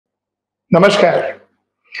Namaskar.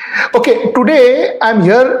 Okay, today I'm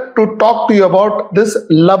here to talk to you about this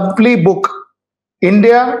lovely book,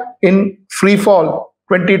 India in Free Fall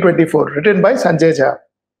 2024, written by Sanjay Jha.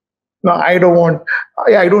 Now, I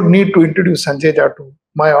don't need to introduce Sanjay Jha to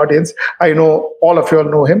my audience. I know all of you all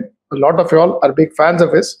know him. A lot of you all are big fans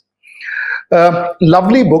of his.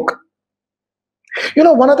 Lovely book.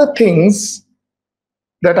 One of the things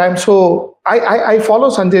that I follow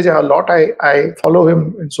Sanjay Jha a lot. I follow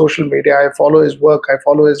him in social media. I follow his work. I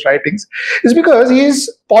follow his writings. Is because he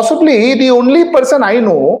is possibly the only person I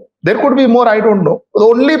know. There could be more, I don't know. The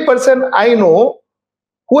only person I know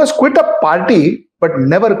who has quit a party but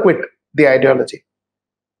never quit the ideology.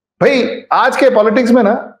 Bhai, aaj ke politics mein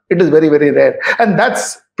na, it is very, very rare. And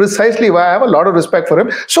that's precisely why I have a lot of respect for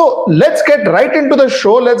him. So let's get right into the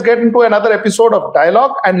show. Let's get into another episode of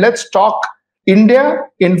Dialogue and let's talk India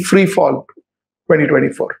in Free Fall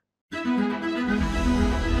 2024.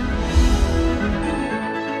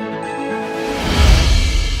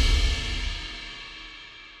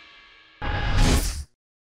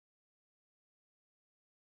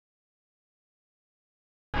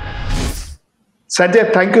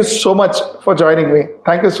 Sanjay, thank you so much for joining me.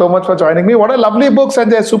 Thank you so much for joining me. What a lovely book,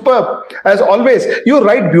 Sanjay. Superb. As always, you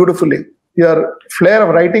write beautifully. Your flair of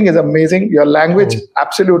writing is amazing. Your language,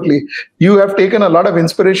 absolutely. You have taken a lot of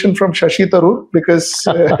inspiration from Shashi Tharoor because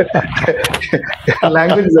your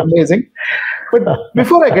language is amazing. But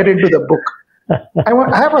before I get into the book,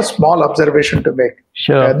 I have a small observation to make.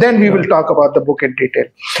 Sure. Then we will talk about the book in detail.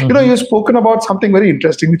 You've spoken about something very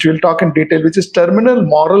interesting, which we'll talk in detail, which is terminal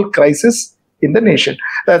moral crisis in the nation.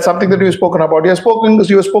 That's something that you've spoken about. You've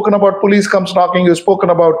spoken about police comes knocking. You've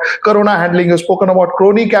spoken about corona handling. You've spoken about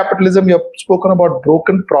crony capitalism. You've spoken about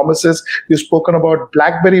broken promises. You've spoken about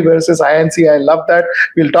BlackBerry versus INC. I love that.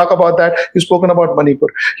 We'll talk about that. You've spoken about Manipur.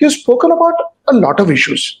 You've spoken about a lot of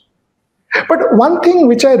issues. But one thing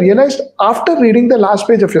which I realized after reading the last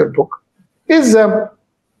page of your book is a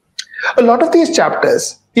lot of these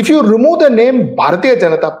chapters, if you remove the name Bharatiya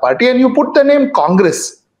Janata Party and you put the name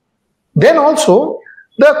Congress, then also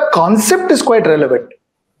the concept is quite relevant.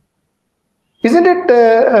 Isn't it,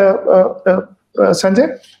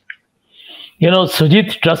 Sanjay?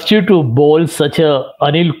 Sujit, trust you to bowl such a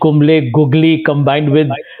Anil Kumble googly combined with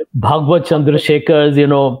Bhagwat Chandrasekhar's,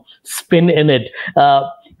 spin in it.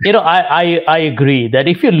 I agree that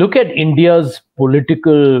if you look at India's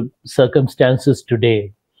political circumstances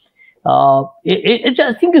today, it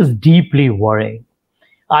I think is deeply worrying.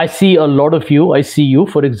 I see a lot of you. I see you.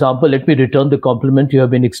 For example, let me return the compliment. You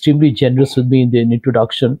have been extremely generous with me in the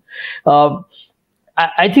introduction.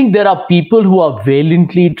 I think there are people who are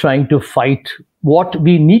valiantly trying to fight what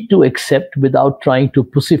we need to accept without trying to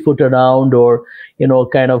pussyfoot around or,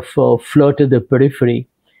 kind of flirt at the periphery.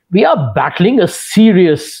 We are battling a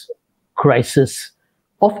serious crisis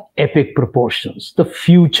of epic proportions, the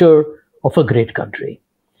future of a great country.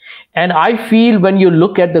 And I feel when you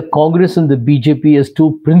look at the Congress and the BJP as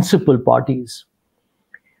two principal parties,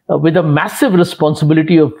 with a massive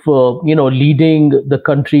responsibility of, leading the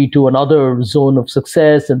country to another zone of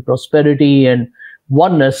success and prosperity and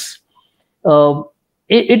oneness,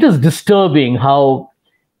 it is disturbing how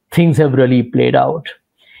things have really played out.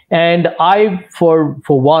 And I, for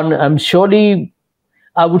one, am surely,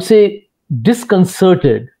 I would say,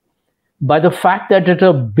 disconcerted by the fact that at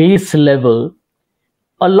a base level,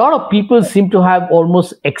 a lot of people seem to have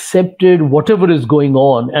almost accepted whatever is going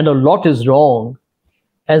on and a lot is wrong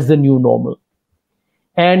as the new normal.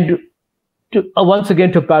 And once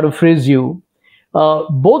again, to paraphrase you,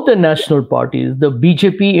 both the national parties, the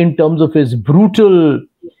BJP in terms of its brutal,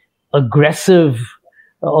 aggressive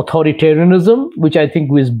authoritarianism, which I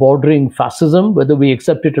think is bordering fascism, whether we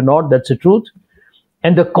accept it or not, that's the truth.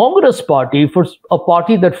 And the Congress party, for a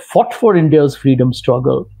party that fought for India's freedom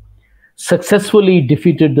struggle, successfully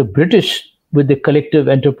defeated the British with the collective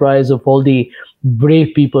enterprise of all the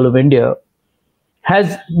brave people of India,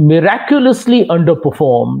 has miraculously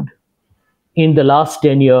underperformed in the last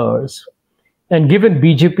 10 years and given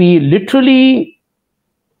BJP literally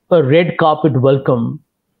a red carpet welcome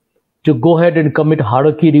to go ahead and commit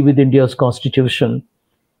harakiri with India's constitution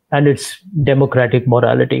and its democratic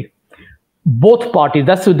morality. Both parties,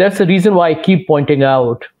 that's the reason why I keep pointing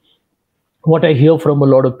out what I hear from a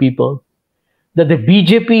lot of people, that the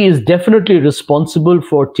BJP is definitely responsible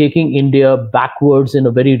for taking India backwards in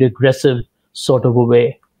a very regressive sort of a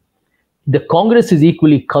way. The Congress is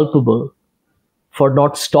equally culpable for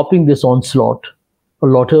not stopping this onslaught a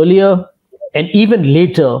lot earlier, and even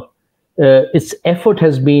later, its effort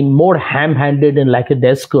has been more ham-handed and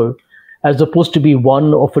lackadaisical, as opposed to be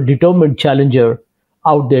one of a determined challenger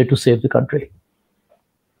out there to save the country.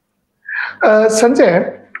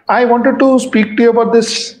 Sanjay, I wanted to speak to you about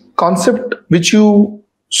this concept which you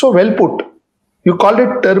so well put. You called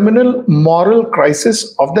it terminal moral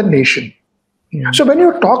crisis of the nation. So when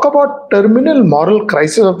you talk about terminal moral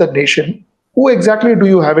crisis of the nation, who exactly do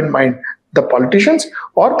you have in mind? The politicians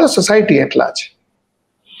or the society at large?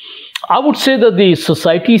 I would say that the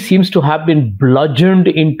society seems to have been bludgeoned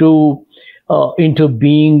into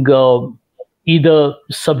being either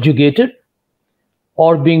subjugated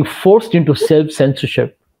or being forced into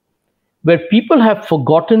self-censorship, where people have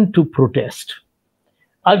forgotten to protest.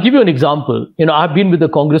 I'll give you an example. I've been with the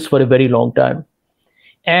Congress for a very long time.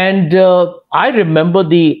 And I remember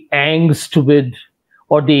the angst with,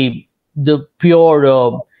 or the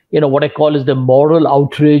pure, what I call is the moral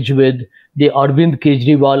outrage with the Arvind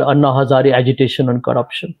Kejriwal, Anna Hazare agitation on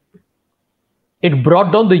corruption. It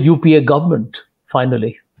brought down the UPA government,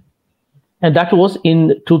 finally. And that was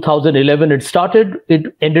in 2011.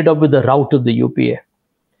 It ended up with the rout of the UPA.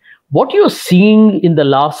 What you're seeing in the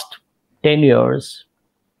last 10 years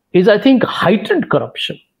is, I think, heightened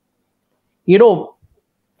corruption.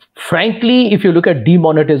 Frankly, if you look at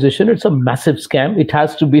demonetization, it's a massive scam. It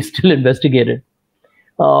has to be still investigated.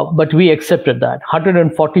 But we accepted that.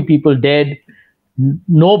 140 people dead,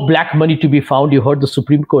 no black money to be found. You heard the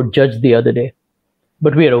Supreme Court judge the other day.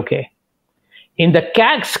 But we are okay. In the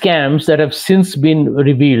CAG scams that have since been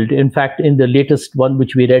revealed, in fact, in the latest one,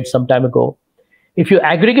 which we read some time ago, if you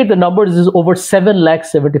aggregate the numbers, is over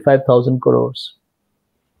 7,75,000 crores.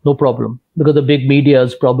 No problem, because the big media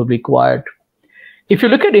is probably quiet. If you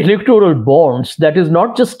look at electoral bonds, that is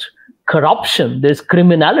not just corruption. There's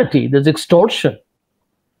criminality, there's extortion,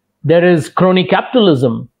 there is crony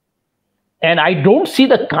capitalism. And I don't see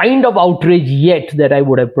the kind of outrage yet that I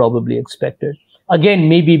would have probably expected. Again,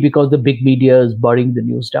 maybe because the big media is burying the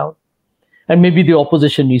news down. And maybe the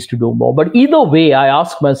opposition needs to do more. But either way, I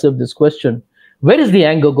ask myself this question: where is the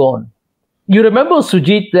anger gone? You remember,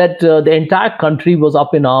 Sujit, that the entire country was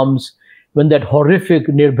up in arms when that horrific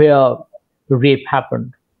Nirbhaya rape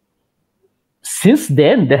happened. Since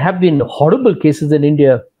then, there have been horrible cases in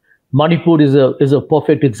India. Manipur is a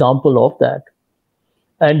perfect example of that.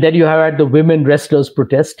 And then you have had the women wrestlers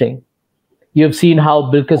protesting. You have seen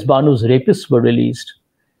how Bilkis Banu's rapists were released.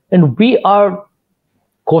 And we are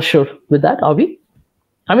kosher with that, are we?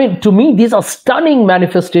 I mean, to me, these are stunning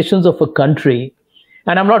manifestations of a country.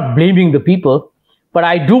 And I'm not blaming the people, but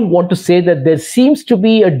I do want to say that there seems to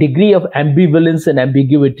be a degree of ambivalence and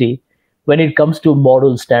ambiguity when it comes to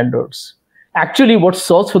moral standards. Actually, what's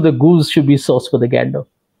sauce for the goose should be sauce for the gander.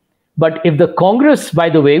 But if the Congress, by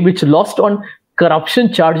the way, which lost on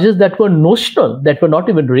corruption charges that were notional, that were not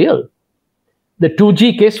even real, the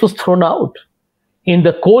 2G case was thrown out. In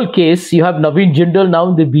the coal case, you have Naveen Jindal now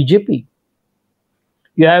in the BJP.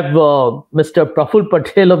 You have Mr. Praful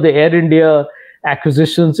Patel of the Air India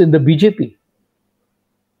acquisitions in the BJP.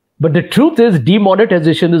 But the truth is,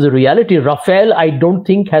 demonetization is a reality. Rafael, I don't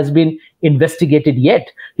think, has been investigated yet.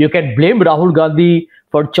 You can blame Rahul Gandhi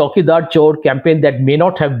for Chaukidar Chor campaign that may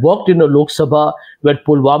not have worked in a Lok Sabha where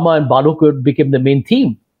Pulwama and Balokot became the main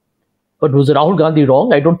theme. But was Rahul Gandhi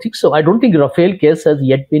wrong? I don't think so. I don't think Rafael case has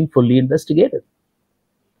yet been fully investigated.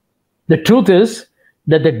 The truth is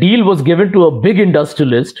that the deal was given to a big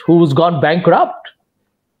industrialist who was gone bankrupt.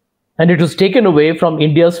 And it was taken away from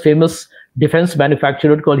India's famous defense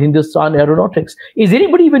manufacturer called Hindustan Aeronautics. Is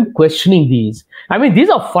anybody even questioning these? I mean, these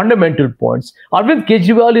are fundamental points. Arvind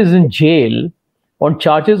Kejriwal is in jail on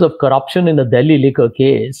charges of corruption in a Delhi liquor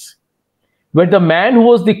case, where the man who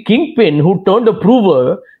was the kingpin, who turned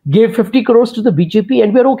approver, gave 50 crores to the BJP,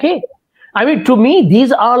 and we're okay. I mean, to me,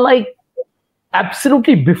 these are like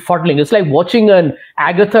absolutely befuddling. It's like watching an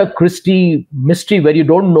Agatha Christie mystery where you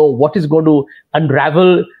don't know what is going to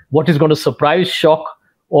unravel, what is going to surprise, shock,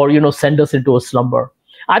 or, send us into a slumber.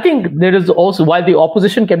 I think there is also, while the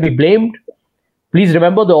opposition can be blamed, please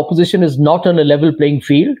remember the opposition is not on a level playing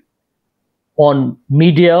field on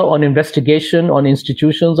media, on investigation, on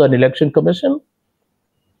institutions, on election commission.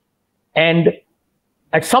 And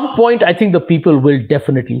at some point, I think the people will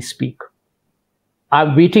definitely speak.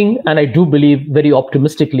 I'm waiting, and I do believe very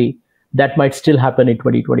optimistically that might still happen in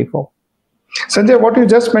 2024. Sanjay, what you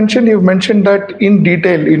just mentioned, you've mentioned that in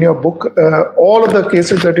detail in your book. All of the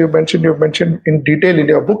cases that you've mentioned in detail in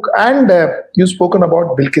your book, and you've spoken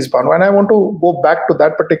about Bilkis Banu. And I want to go back to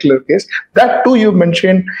that particular case. That too you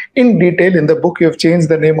mentioned in detail in the book. You've changed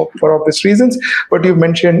the name for obvious reasons, but you've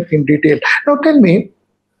mentioned in detail. Now tell me,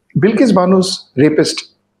 Bilkis Banu's rapists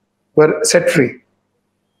were set free.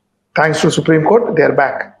 Thanks to Supreme Court, they are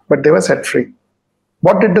back, but they were set free.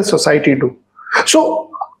 What did the society do? So,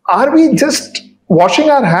 are we just washing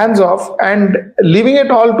our hands off and leaving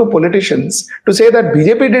it all to politicians to say that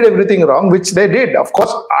BJP did everything wrong, which they did. Of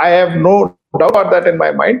course, I have no doubt about that in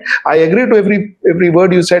my mind. I agree to every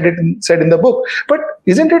word you said in the book. But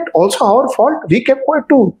isn't it also our fault? We kept quiet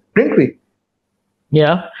too, didn't we?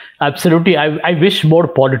 Yeah, absolutely. I wish more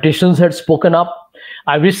politicians had spoken up.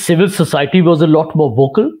 I wish civil society was a lot more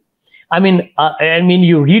vocal. I mean,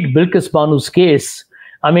 you read Bilkis Banu's case.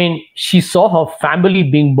 I mean, she saw her family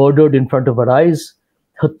being murdered in front of her eyes,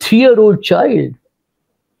 her 3-year-old child.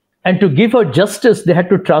 And to give her justice, they had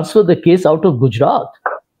to transfer the case out of Gujarat.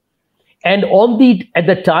 And at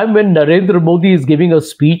the time when Narendra Modi is giving a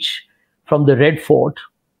speech from the Red Fort,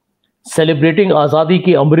 celebrating Azadi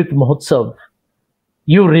Ki Amrit Mahotsav,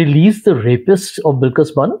 you release the rapists of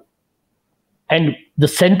Bilkis Banu? And the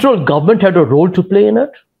central government had a role to play in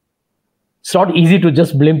it. It's not easy to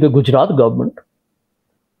just blame the Gujarat government.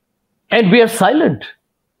 And we are silent.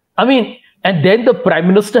 I mean, and then the Prime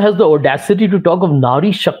Minister has the audacity to talk of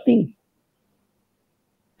Nari Shakti.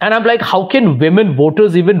 And I'm like, how can women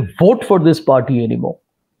voters even vote for this party anymore?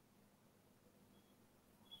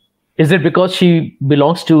 Is it because she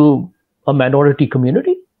belongs to a minority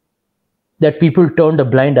community that people turned a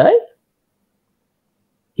blind eye?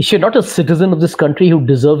 Is she not a citizen of this country who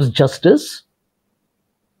deserves justice?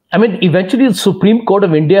 I mean, eventually the Supreme Court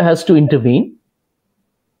of India has to intervene.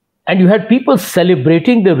 And you had people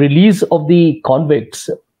celebrating the release of the convicts,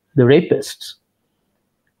 the rapists.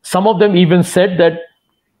 Some of them even said that,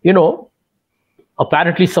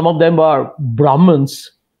 apparently some of them are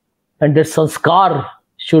Brahmins and their sanskar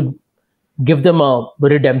should give them a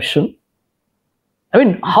redemption. I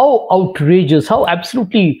mean, how outrageous, how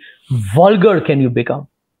absolutely vulgar can you become?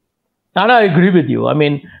 And I agree with you. I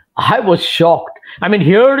mean, I was shocked. I mean,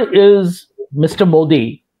 here is Mr.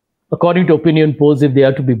 Modi, according to opinion polls, if they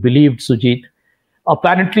are to be believed, Sujit,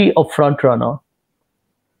 apparently a front runner.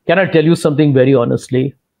 Can I tell you something very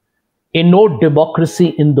honestly? In no democracy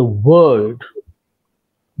in the world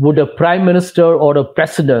would a prime minister or a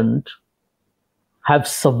president have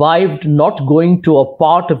survived not going to a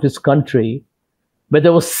part of his country where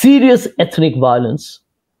there was serious ethnic violence,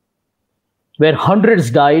 where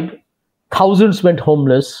hundreds died, thousands went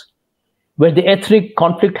homeless, where the ethnic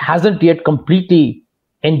conflict hasn't yet completely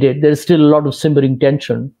ended. There is still a lot of simmering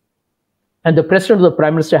tension. And the president or the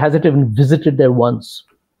prime minister hasn't even visited there once.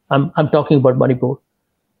 I'm talking about Manipur.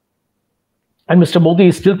 And Mr. Modi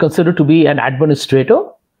is still considered to be an administrator.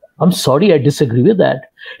 I'm sorry, I disagree with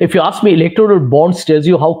that. If you ask me, electoral bonds tells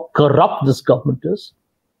you how corrupt this government is,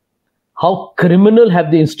 how criminal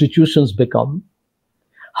have the institutions become,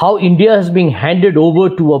 how India has been handed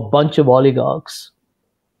over to a bunch of oligarchs.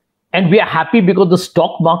 And we are happy because the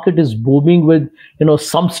stock market is booming with,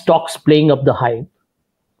 some stocks playing up the hype.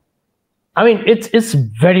 I mean, it's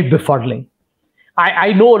very befuddling.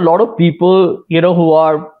 I know a lot of people, who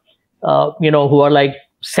are like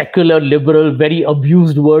secular, liberal, very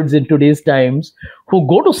abused words in today's times, who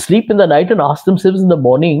go to sleep in the night and ask themselves in the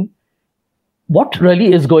morning, what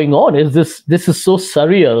really is going on? This is so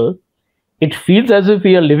surreal. It feels as if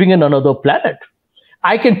we are living in another planet.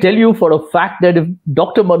 I can tell you for a fact that if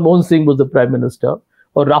Dr. Manmohan Singh was the prime minister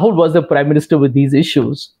or Rahul was the prime minister with these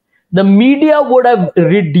issues, the media would have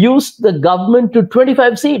reduced the government to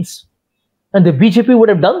 25 seats. And the BJP would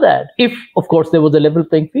have done that if, of course, there was a level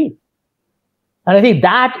playing field. And I think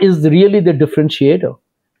that is really the differentiator.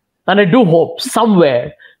 And I do hope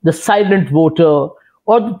somewhere the silent voter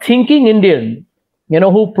or the thinking Indian,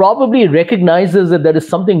 who probably recognizes that there is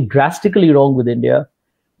something drastically wrong with India,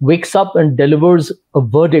 wakes up and delivers a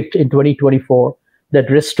verdict in 2024 that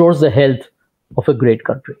restores the health of a great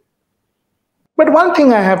country. But one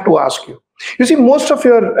thing I have to ask you. You see, most of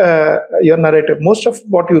your narrative, most of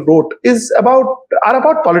what you wrote are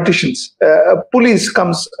about politicians. Police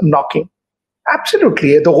comes knocking.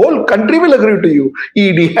 Absolutely, the whole country will agree to you.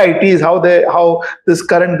 ED, IT is how this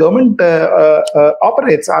current government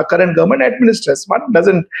operates. Our current government administers. One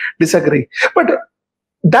doesn't disagree. But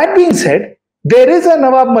that being said, there is a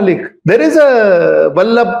Nawab Malik, there is a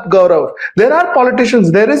Vallabh Gaurav, there are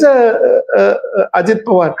politicians, there is a Ajit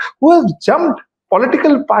Pawar who have jumped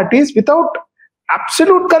political parties without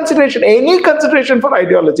absolute consideration, any consideration for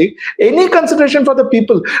ideology, any consideration for the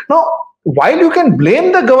people. Now, while you can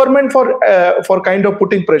blame the government for kind of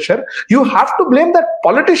putting pressure, you have to blame that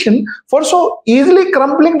politician for so easily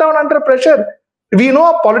crumbling down under pressure. We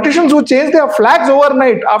know politicians who changed their flags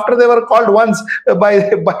overnight after they were called once by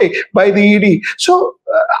the ED. So,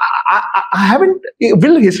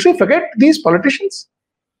 will history forget these politicians?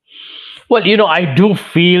 Well, I do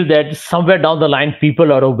feel that somewhere down the line,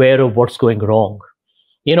 people are aware of what's going wrong.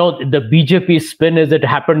 The BJP spin is it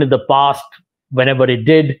happened in the past. whenever it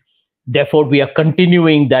did. Therefore, we are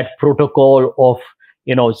continuing that protocol of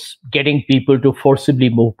getting people to forcibly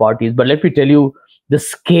move parties. But let me tell you, the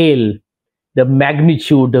scale, the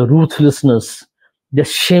magnitude, the ruthlessness, the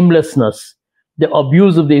shamelessness, the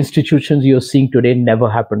abuse of the institutions you're seeing today never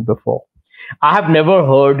happened before. I have never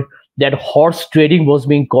heard that horse trading was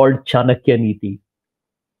being called Chanakya Niti.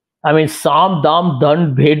 I mean, Sam Dam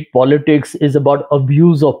Dand Bhed politics is about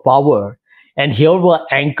abuse of power. And here were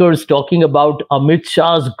anchors talking about Amit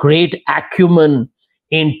Shah's great acumen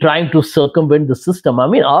in trying to circumvent the system. I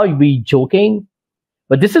mean, are we joking?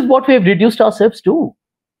 But this is what we have reduced ourselves to.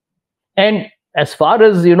 And as far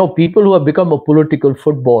as, people who have become a political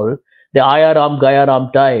football, the Ayaram,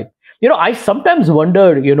 Gayaram type, I sometimes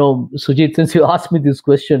wonder, Sujit, since you asked me this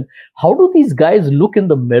question, how do these guys look in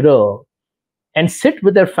the mirror and sit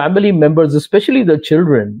with their family members, especially the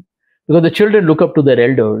children, because the children look up to their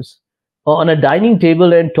elders, on a dining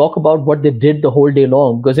table and talk about what they did the whole day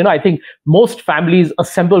long? Because, I think most families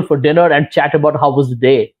assemble for dinner and chat about how was the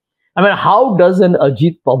day. I mean, how does an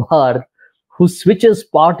Ajit Pawar, who switches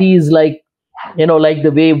parties like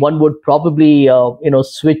the way one would probably,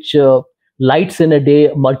 switch lights in a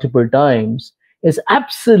day multiple times, is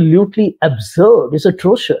absolutely absurd. It's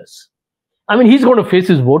atrocious. I mean, he's going to face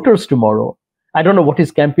his voters tomorrow. I don't know what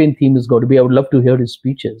his campaign theme is going to be. I would love to hear his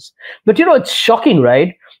speeches. But, it's shocking,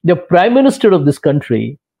 right? The prime minister of this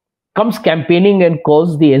country comes campaigning and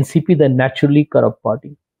calls the NCP the naturally corrupt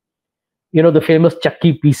party. The famous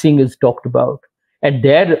Chakki piecing is talked about. And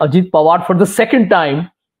there, Ajit Pawar, for the second time,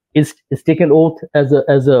 is taken oath as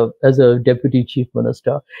a deputy chief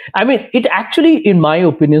minister. I mean, it actually, in my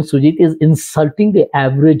opinion, Sujit, is insulting the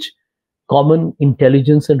average common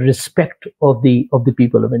intelligence and respect of the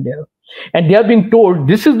people of India. And they are being told,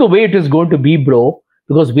 this is the way it is going to be, bro,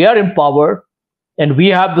 because we are in power and we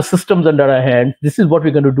have the systems under our hands. This is what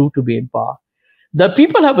we're going to do to be in power. The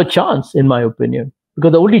people have a chance, in my opinion,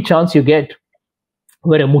 because the only chance you get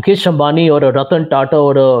where a Mukesh Ambani or a Ratan Tata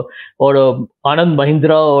or a Anand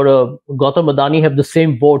Mahindra or a Gautam Adani have the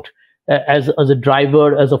same vote as a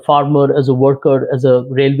driver, as a farmer, as a worker, as a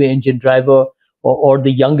railway engine driver, or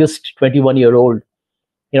the youngest 21-year-old.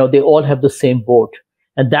 They all have the same vote.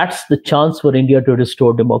 And that's the chance for India to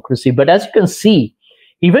restore democracy. But as you can see,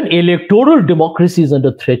 even electoral democracy is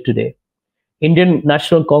under threat today. Indian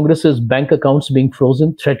National Congress's bank accounts being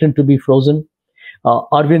frozen, threatened to be frozen.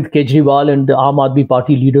 Arvind Kejriwal and the Aam Aadmi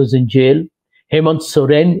Party leaders in jail. Hemant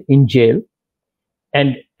Soren in jail.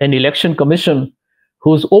 And an election commission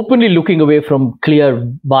who's openly looking away from clear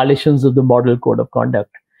violations of the Model Code of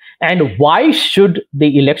Conduct. And why should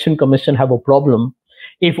the election commission have a problem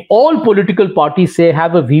if all political parties say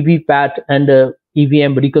have a VVPAT and a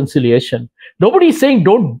EVM reconciliation? Nobody's saying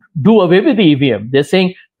don't do away with the EVM. They're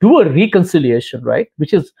saying do a reconciliation, right?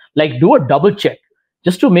 Which is like do a double check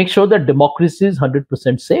just to make sure that democracy is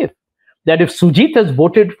 100% safe. That if Sujit has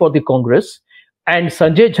voted for the Congress and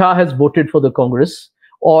Sanjay Jha has voted for the Congress,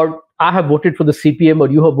 or I have voted for the CPM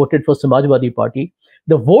or you have voted for Samajwadi Party,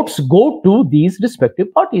 the votes go to these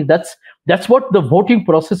respective parties. That's what the voting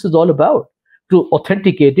process is all about, to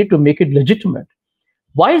authenticate it, to make it legitimate.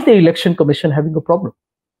 Why is the election commission having a problem?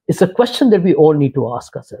 It's a question that we all need to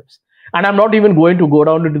ask ourselves. And I'm not even going to go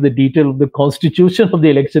down into the detail of the constitution of the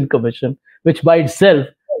election commission, which by itself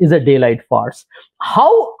is a daylight farce.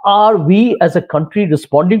 How are we as a country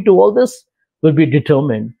responding to all this will be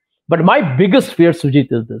determined. But my biggest fear,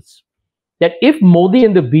 Sujit, is this, that if Modi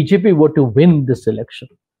and the BJP were to win this election,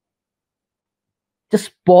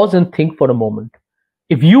 just pause and think for a moment.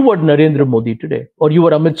 If you were Narendra Modi today, or you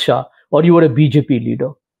were Amit Shah, or you were a BJP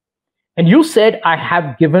leader, and you said,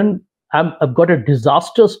 I've got a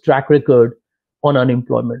disastrous track record on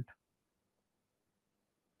unemployment.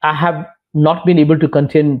 I have not been able to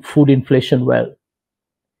contain food inflation well.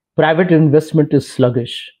 Private investment is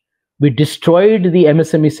sluggish. We destroyed the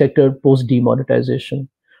MSME sector post demonetization.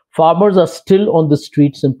 Farmers are still on the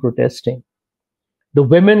streets and protesting. The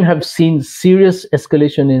women have seen serious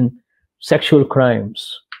escalation in sexual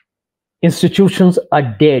crimes. Institutions are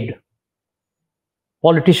dead.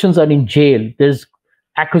 Politicians are in jail. There's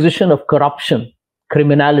acquisition of corruption,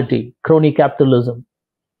 criminality, crony capitalism.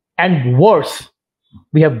 And worse,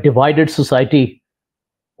 we have divided society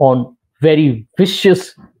on very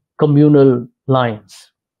vicious communal lines.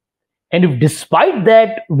 And if despite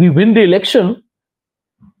that we win the election,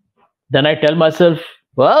 then I tell myself,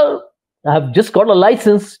 well, I have just got a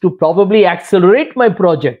license to probably accelerate my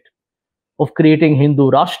project of creating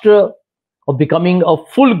Hindu Rashtra, of becoming a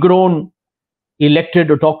full-grown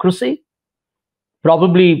elected autocracy,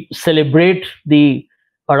 probably celebrate the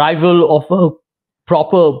arrival of a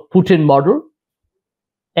proper Putin model,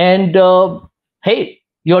 and hey,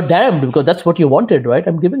 you're damned because that's what you wanted, right?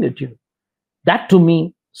 I'm giving it to you. That to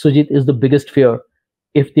me, Sujit, is the biggest fear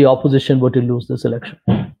if the opposition were to lose this election.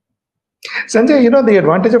 Sanjay, the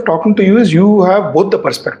advantage of talking to you is you have both the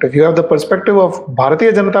perspective. You have the perspective of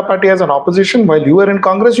Bharatiya Janata Party as an opposition. While you were in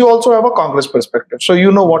Congress, you also have a Congress perspective. So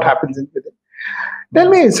you know what happens in within. Tell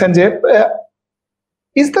me, Sanjay,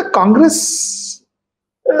 is the Congress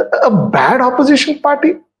a bad opposition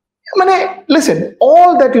party? I mean, listen,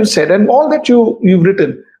 all that you said and all that you've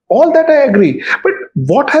written, all that I agree. But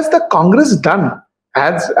what has the Congress done?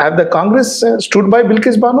 Have the Congress stood by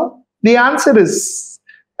Bilkis Bano? The answer is,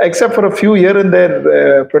 except for a few here and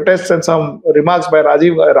there protests and some remarks by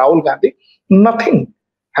Rahul Gandhi, nothing.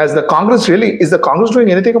 Is the Congress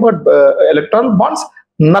doing anything about electoral bonds?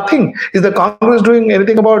 Nothing. Is the Congress doing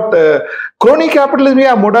anything about crony capitalism?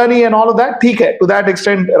 Yeah, Modani and all of that. To that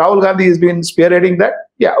extent, Rahul Gandhi has been spearheading that.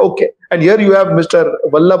 Yeah, okay. And here you have Mr.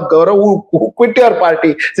 Vallabh Gaurav who quit your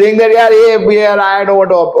party, saying that I don't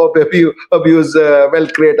want to abuse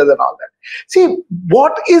wealth creators and all that. See,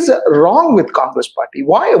 what is wrong with Congress party?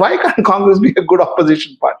 Why can't Congress be a good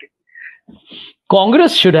opposition party?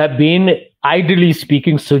 Congress should have been, ideally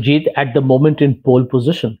speaking, Sujit, at the moment in pole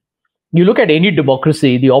position. You look at any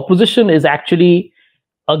democracy, the opposition is actually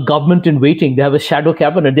a government in waiting. They have a shadow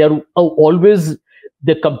cabinet. They are always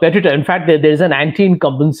the competitor. In fact, there is an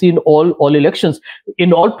anti-incumbency in all elections.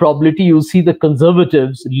 In all probability, you'll see the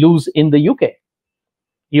Conservatives lose in the UK.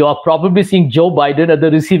 You are probably seeing Joe Biden at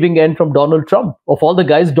the receiving end from Donald Trump. Of all the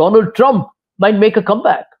guys, Donald Trump might make a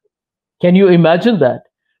comeback. Can you imagine that?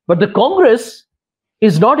 But the Congress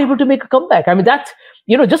is not able to make a comeback. I mean, that's,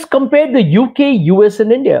 just compare the UK, US,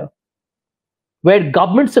 and India, where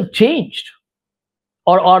governments have changed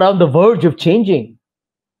or are on the verge of changing.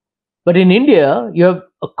 But in India, you have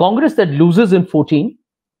a Congress that loses in 14,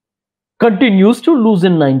 continues to lose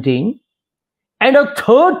in 19, and a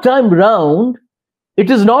third time round, it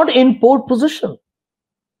is not in pole position.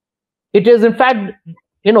 It is, in fact,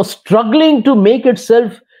 struggling to make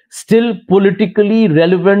itself still politically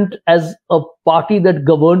relevant as a party that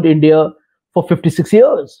governed India for 56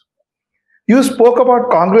 years. You spoke about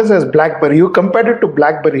Congress as BlackBerry. You compared it to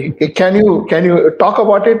BlackBerry. Can you talk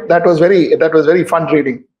about it? That was very fun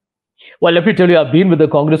reading. Well, let me tell you, I've been with the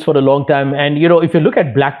Congress for a long time, and if you look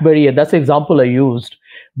at BlackBerry, and that's the example I used.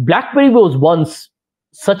 BlackBerry was once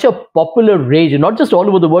such a popular rage, not just all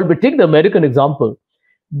over the world, but take the American example.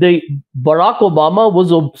 The Barack Obama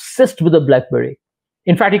was obsessed with the BlackBerry.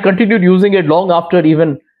 In fact, he continued using it long after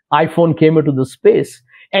even iPhone came into the space,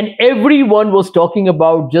 and everyone was talking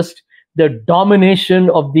about just the domination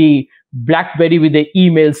of the BlackBerry with the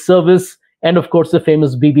email service and, of course, the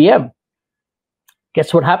famous BBM.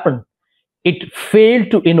 Guess what happened? It failed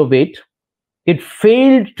to innovate. It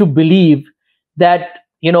failed to believe that,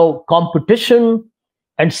 competition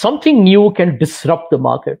and something new can disrupt the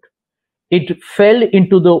market. It fell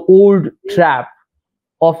into the old trap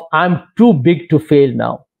of I'm too big to fail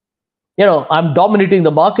now. I'm dominating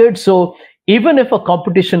the market. So even if a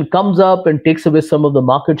competition comes up and takes away some of the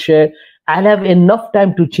market share, I'll have enough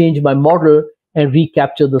time to change my model and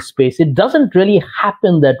recapture the space. It doesn't really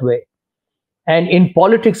happen that way. And in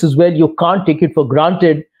politics as well, you can't take it for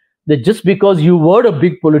granted that just because you were a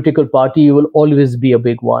big political party, you will always be a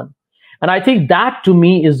big one. And I think that to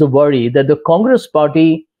me is the worry, that the Congress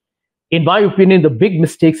party, in my opinion, the big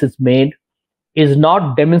mistakes it's made is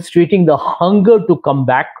not demonstrating the hunger to come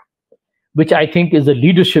back, which I think is a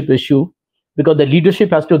leadership issue, because the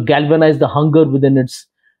leadership has to galvanize the hunger within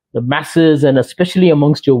the masses and especially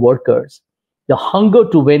amongst your workers. The hunger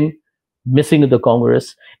to win, missing in the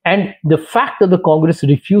Congress, and the fact that the Congress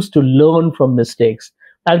refused to learn from mistakes.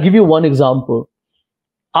 I'll give you one example.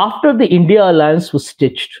 After the India alliance was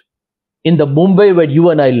stitched in the Mumbai where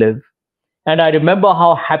you and I live, and I remember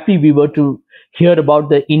how happy we were to hear about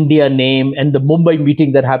the India name and the Mumbai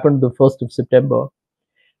meeting that happened the 1st of September.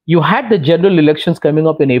 You had the general elections coming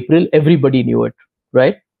up in April. Everybody knew it,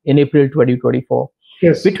 right? In April 2024.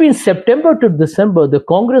 Yes. Between September to December, the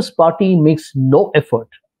Congress party makes no effort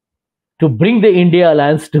to bring the India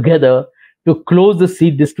alliance together to close the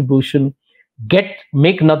seat distribution,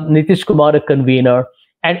 make Nitish Kumar a convener,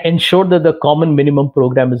 and ensure that the common minimum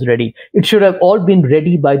program is ready. It should have all been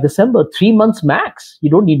ready by December, 3 months max.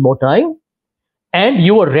 You don't need more time. And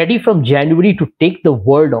you were ready from January to take the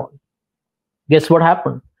world on. Guess what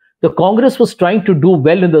happened? The Congress was trying to do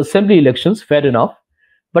well in the assembly elections, fair enough,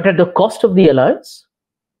 but at the cost of the alliance.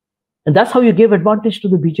 And that's how you gave advantage to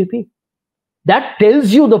the BJP. That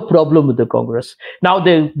tells you the problem with the Congress. Now,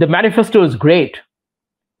 the manifesto is great,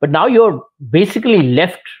 but now you're basically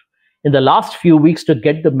left in the last few weeks to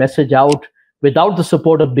get the message out without the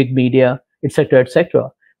support of big media. etc.,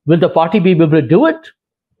 etc. Will the party be able to do it?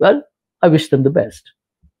 Well, I wish them the best.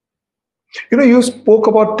 You spoke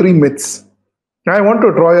about three myths. I want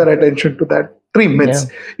to draw your attention to that. Three myths.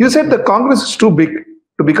 Yeah. You said the Congress is too big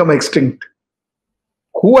to become extinct.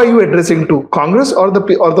 Who are you addressing to? Congress or the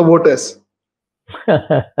voters?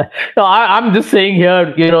 No, I'm just saying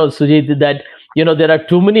here, Sujit, that there are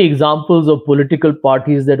too many examples of political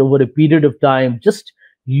parties that over a period of time just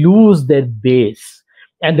lose their base,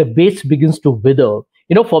 and the base begins to wither.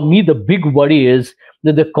 For me, the big worry is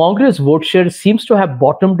that the Congress vote share seems to have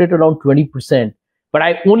bottomed at around 20%. But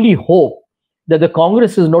I only hope that the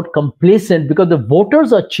Congress is not complacent, because the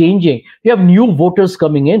voters are changing. You have new voters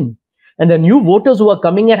coming in, and the new voters who are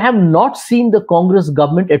coming in have not seen the Congress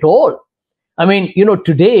government at all. I mean,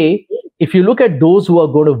 today, if you look at those who are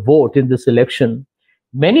going to vote in this election,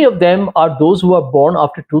 many of them are those who are born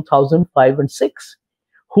after 2005 and 6,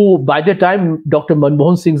 who by the time Dr.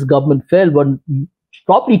 Manmohan Singh's government fell were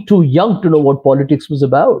probably too young to know what politics was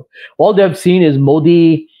about. All they have seen is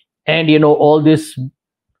Modi and, all this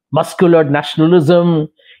muscular nationalism,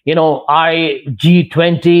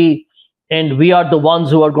 G20, and we are the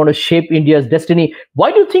ones who are going to shape India's destiny.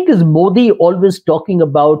 Why do you think is Modi always talking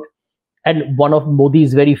about, and one of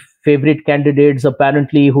Modi's very favorite candidates,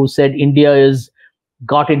 apparently, who said India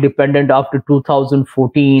got independent after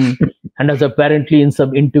 2014, and has apparently in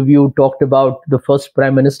some interview talked about the first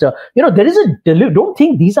prime minister. There is don't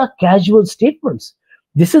think these are casual statements.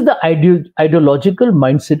 This is the ideological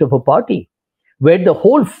mindset of a party, where the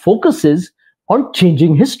whole focus is on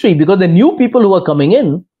changing history, because the new people who are coming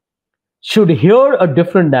in should hear a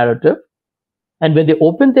different narrative. And when they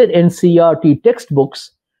open their NCERT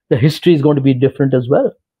textbooks, the history is going to be different as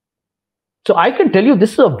well. So I can tell you,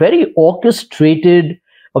 this is a very orchestrated,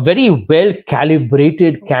 a very well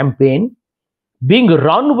calibrated campaign being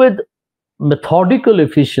run with methodical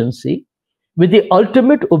efficiency, with the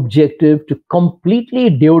ultimate objective to completely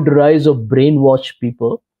deodorize or brainwash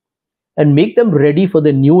people and make them ready for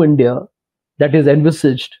the new India that is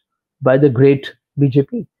envisaged by the great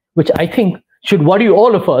BJP, which I think should worry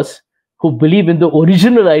all of us who believe in the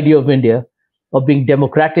original idea of India, of being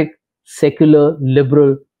democratic, secular,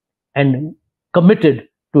 liberal, and committed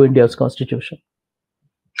to India's constitution.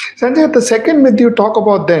 Sanjay, the second myth you talk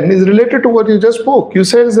about then is related to what you just spoke. You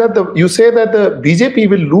say that the BJP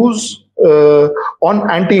will lose on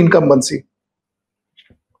anti-incumbency.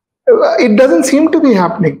 It doesn't seem to be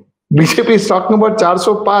happening. BJP is talking about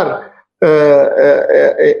 400 par.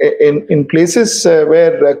 In places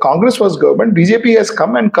where Congress was government, BJP has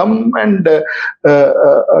come and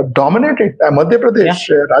dominated. Madhya Pradesh,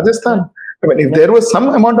 Rajasthan. I mean, if there was some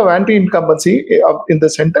amount of anti-incumbency in the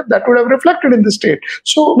center, that would have reflected in the state.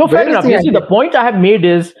 So, no, fair enough. The point I have made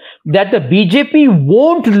is that the BJP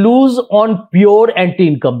won't lose on pure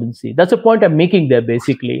anti-incumbency. That's the point I'm making there,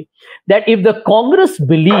 basically. That if the Congress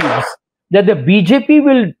believes that the BJP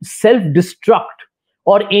will self-destruct,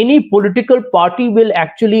 or any political party will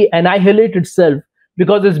actually annihilate itself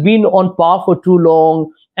because it's been on power for too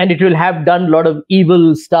long, and it will have done a lot of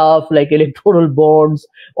evil stuff like electoral bonds,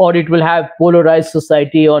 or it will have polarized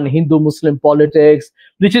society on Hindu-Muslim politics,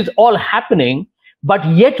 which is all happening. But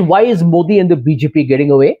yet, why is Modi and the BJP getting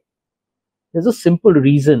away? There's a simple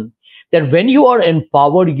reason, that when you are in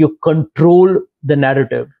power, you control the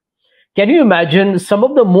narrative. Can you imagine some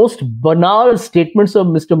of the most banal statements of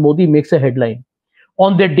Mr. Modi makes a headline?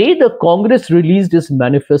 On the day the Congress released its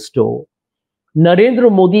manifesto, Narendra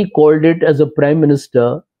Modi called it as a prime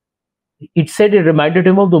minister. It said it reminded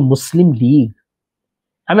him of the Muslim League.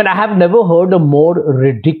 I mean, I have never heard a more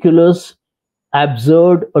ridiculous,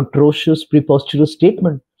 absurd, atrocious, preposterous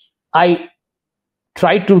statement. I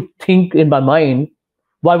try to think in my mind,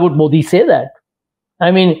 why would Modi say that?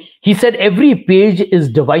 I mean, he said every page is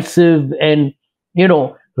divisive and,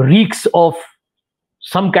 reeks of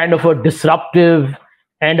some kind of a disruptive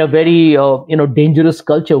and a very, dangerous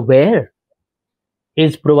culture. Where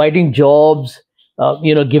is providing jobs,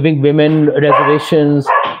 giving women reservations,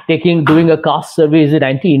 doing a caste survey? Is it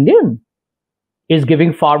anti-Indian? Is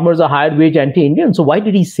giving farmers a higher wage anti-Indian? So why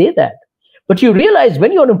did he say that? But you realize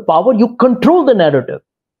when you're in power, you control the narrative.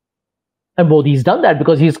 And Modi's done that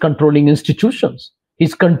because he's controlling institutions.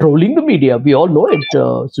 He's controlling the media. We all know it,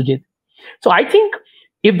 Sujit. So I think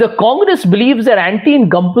if the Congress believes that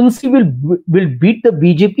anti-incumbency will beat the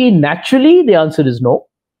BJP naturally, the answer is no.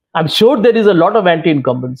 I'm sure there is a lot of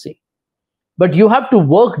anti-incumbency. But you have to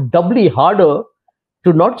work doubly harder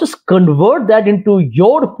to not just convert that into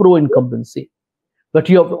your pro-incumbency, but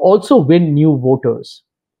you have to also win new voters.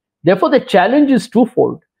 Therefore, the challenge is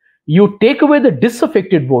twofold. You take away the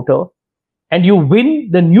disaffected voter, and you win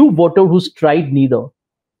the new voter who's tried neither.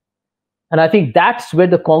 And I think that's where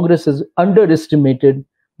the Congress has underestimated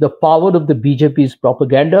the power of the BJP's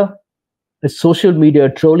propaganda, the social media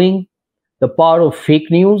trolling, the power of fake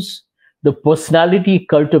news, the personality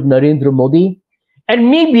cult of Narendra Modi. And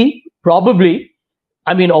maybe, probably,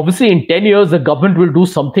 I mean, obviously, in 10 years, the government will do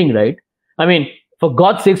something, right? I mean, for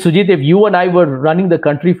God's sake, Sujit, if you and I were running the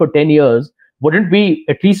country for 10 years, wouldn't we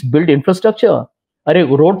at least build infrastructure?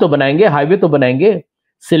 Arey, road to banayenge, highway to banayenge,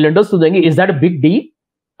 cylinders to denge. Is that a big deal?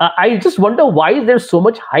 I just wonder why there's so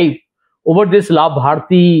much hype over this Labh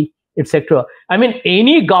Bharti, etc. I mean,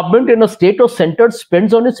 any government in a state or center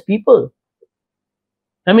spends on its people.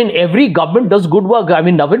 I mean, every government does good work. I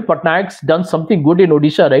mean, Navin Patnaik's done something good in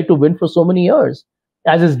Odisha, right, to win for so many years,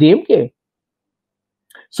 as is DMK.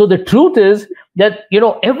 So the truth is that,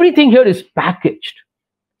 everything here is packaged.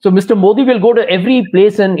 So Mr. Modi will go to every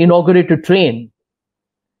place and inaugurate a train.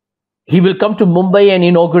 He will come to Mumbai and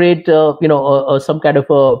inaugurate, some kind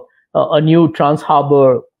of a new trans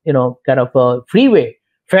harbor, kind of a freeway.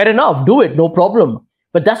 Fair enough, do it, no problem.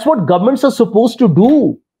 But that's what governments are supposed to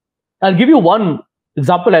do. I'll give you one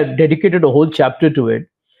example. I've dedicated a whole chapter to it.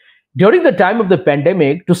 During the time of the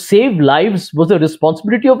pandemic, to save lives was a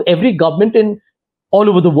responsibility of every government in all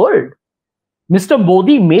over the world. Mr.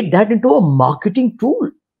 Modi made that into a marketing tool.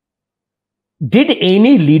 Did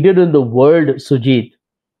any leader in the world, Sujit,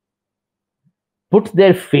 put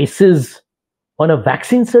their faces on a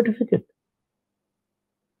vaccine certificate?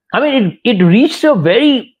 I mean, it reached a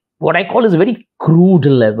very, what I call is a very crude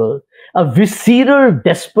level, a visceral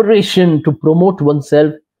desperation to promote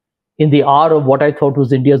oneself in the hour of what I thought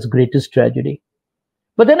was India's greatest tragedy.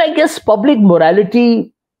 But then I guess public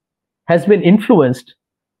morality has been influenced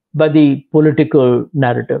by the political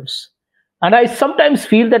narratives. And I sometimes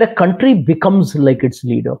feel that a country becomes like its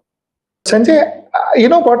leader. Sanjay, you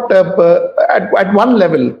know what? At one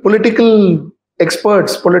level, political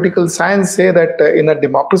experts, political science say that in a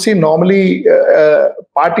democracy, normally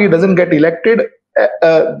party doesn't get elected,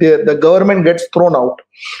 the government gets thrown out.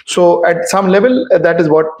 So at some level, that is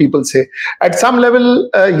what people say. At some level,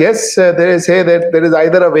 yes, they say that there is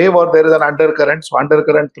either a wave or there is an undercurrent. So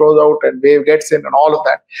undercurrent throws out and wave gets in and all of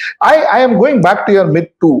that. I am going back to your myth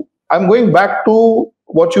too. I'm going back to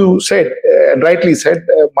what you said, and rightly said,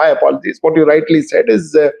 my apologies. What you rightly said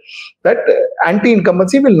is that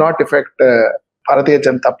anti-incumbency will not affect Bharatiya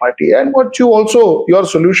Janata Party. And what your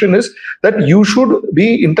solution is that you should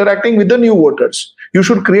be interacting with the new voters. You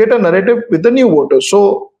should create a narrative with the new voters.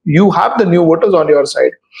 So you have the new voters on your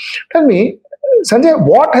side. Tell me, Sanjay,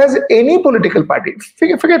 what has any political party,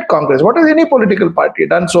 forget Congress, what has any political party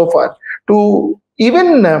done so far to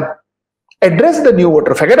even address the new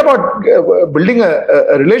voter? Forget about building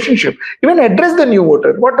a relationship. Even address the new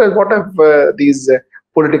voter. What have these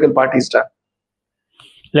political parties done?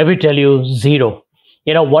 Let me tell you, zero.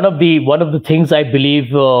 One of the things I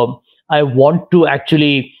believe I want to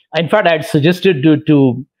actually, in fact, I had suggested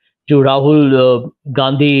to Rahul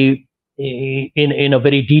Gandhi in a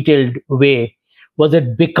very detailed way, was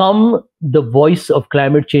that become the voice of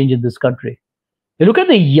climate change in this country. You look at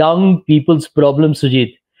the young people's problem,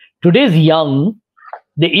 Sujit. Today's young,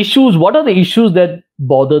 what are the issues that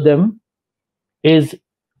bother them is,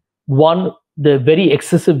 one, the very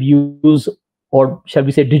excessive use, or shall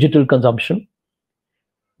we say digital consumption,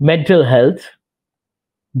 mental health,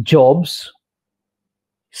 jobs,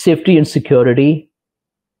 safety and security,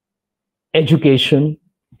 education,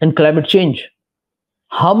 and climate change.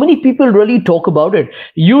 How many people really talk about it?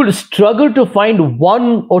 You'll struggle to find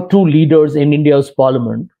one or two leaders in India's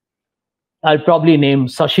parliament. I'll probably name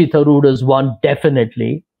Shashi Tharoor as one,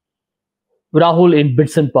 definitely. Rahul in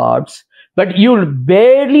bits and parts. But you'll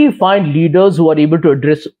barely find leaders who are able to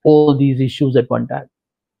address all these issues at one time.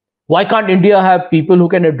 Why can't India have people who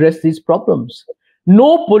can address these problems?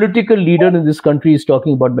 No political leader in this country is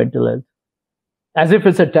talking about mental health, as if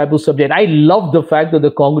it's a taboo subject. I love the fact that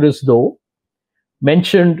the Congress, though,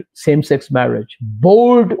 mentioned same-sex marriage.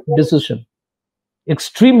 Bold decision.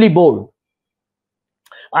 Extremely bold.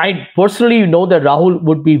 I personally know that Rahul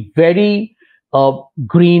would be very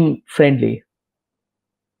green friendly.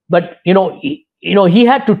 But, he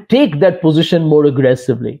had to take that position more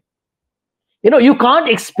aggressively. You can't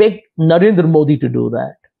expect Narendra Modi to do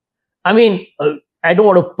that. I mean, I don't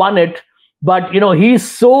want to pun it, but, he's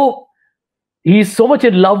so much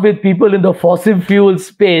in love with people in the fossil fuel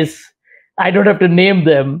space, I don't have to name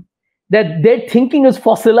them, that their thinking is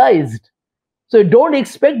fossilized. So don't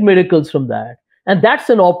expect miracles from that. And that's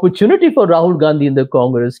an opportunity for Rahul Gandhi in the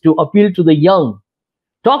Congress to appeal to the young.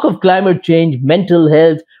 Talk of climate change, mental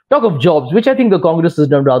health, talk of jobs, which I think the Congress has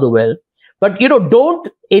done rather well. But, don't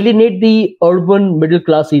alienate the urban middle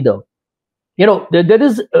class either. There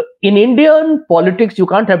is in Indian politics, you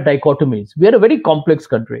can't have dichotomies. We are a very complex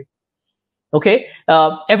country. Okay,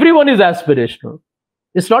 everyone is aspirational.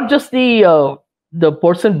 It's not just the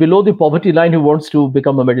person below the poverty line who wants to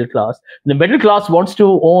become a middle class. The middle class wants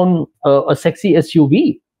to own a sexy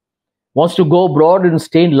SUV, wants to go abroad and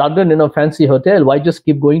stay in London in a fancy hotel. Why just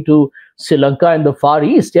keep going to Sri Lanka and the Far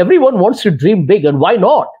East? Everyone wants to dream big, and why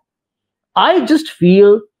not? I just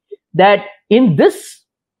feel that in this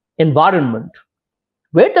environment,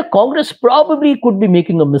 where the Congress probably could be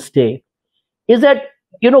making a mistake, is that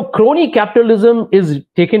crony capitalism is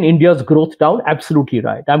taking India's growth down. Absolutely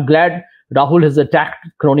right. I'm glad Rahul has attacked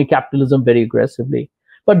crony capitalism very aggressively.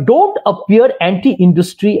 But don't appear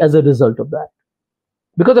anti-industry as a result of that.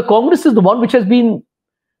 Because the Congress is the one which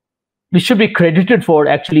should be credited for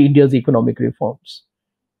actually India's economic reforms.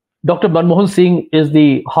 Dr. Manmohan Singh is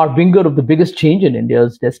the harbinger of the biggest change in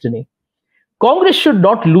India's destiny. Congress should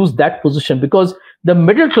not lose that position, because the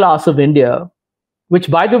middle class of India,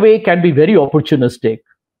 which by the way can be very opportunistic,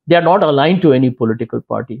 they are not aligned to any political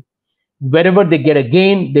party. Wherever they get a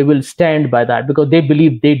gain, they will stand by that because they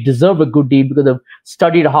believe they deserve a good deal, because they've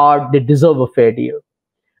studied hard, they deserve a fair deal.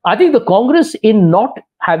 I think the Congress, in not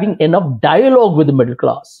having enough dialogue with the middle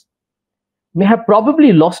class, may have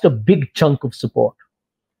probably lost a big chunk of support.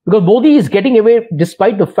 Because Modi is getting away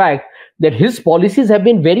despite the fact that his policies have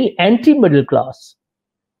been very anti-middle class.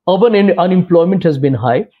 Urban unemployment has been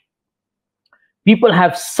high. People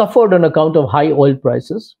have suffered on account of high oil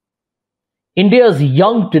prices. India's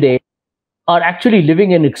young today are actually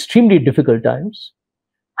living in extremely difficult times.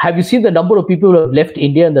 Have you seen the number of people who have left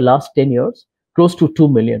India in the last 10 years? Close to 2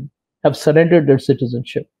 million have surrendered their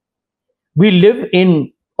citizenship. We live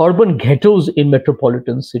in urban ghettos in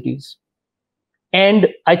metropolitan cities. And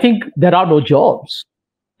I think there are no jobs.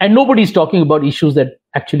 And nobody's talking about issues that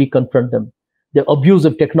actually confront them. The abuse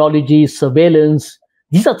of technology, surveillance,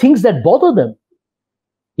 these are things that bother them.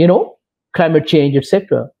 Climate change,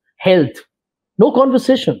 etc. Health, no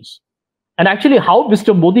conversations. And actually how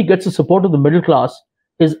Mr. Modi gets the support of the middle class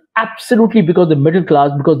is absolutely because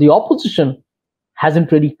the opposition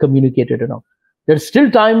hasn't really communicated enough. There's still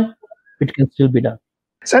time, it can still be done.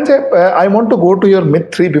 Sanjay, I want to go to your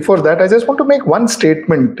myth 3. Before that, I just want to make one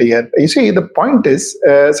statement here. You see, the point is,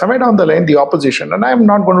 somewhere down the line, the opposition, and I'm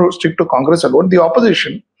not going to stick to Congress alone, the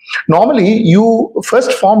opposition, normally you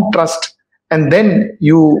first form trust and then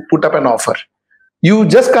you put up an offer. You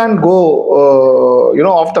just can't go,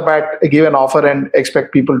 off the bat, give an offer and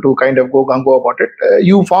expect people to kind of go gung-ho about it.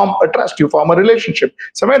 You form a trust, you form a relationship.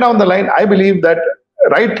 Somewhere down the line, I believe that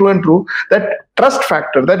right through and through, that trust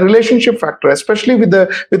factor, that relationship factor, especially with the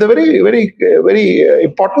very, very, very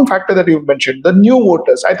important factor that you've mentioned, the new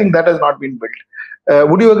voters, I think that has not been built.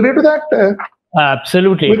 Would you agree to that?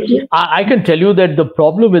 Absolutely. I can tell you that the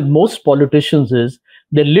problem with most politicians is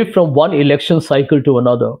they live from one election cycle to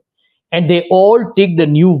another, and they all take the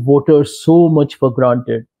new voter so much for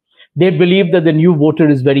granted. They believe that the new voter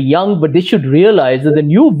is very young, but they should realize that the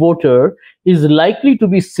new voter is likely to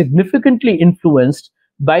be significantly influenced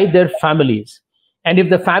by their families. And if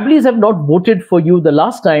the families have not voted for you the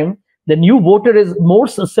last time, the new voter is more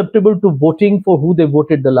susceptible to voting for who they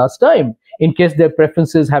voted the last time, in case their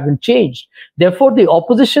preferences haven't changed. Therefore, the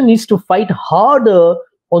opposition needs to fight harder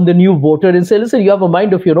on the new voter and say, listen, you have a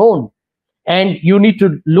mind of your own, and you need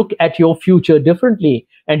to look at your future differently.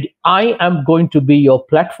 And I am going to be your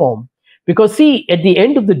platform. Because see, at the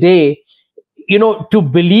end of the day, to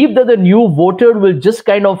believe that the new voter will just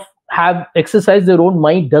kind of exercise their own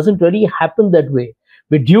mind doesn't really happen that way.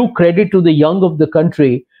 With due credit to the young of the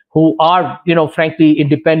country who are, frankly,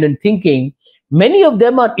 independent thinking, many of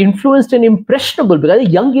them are influenced and impressionable. Because at a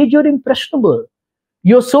young age, you're impressionable.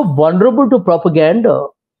 You're so vulnerable to propaganda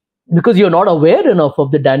because you're not aware enough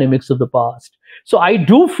of the dynamics of the past. So I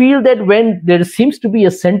do feel that when there seems to be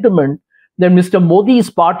a sentiment that Mr. Modi's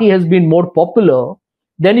party has been more popular,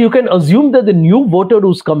 then you can assume that the new voter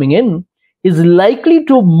who's coming in is likely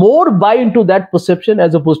to more buy into that perception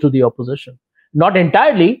as opposed to the opposition. Not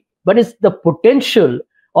entirely, but it's the potential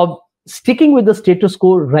of sticking with the status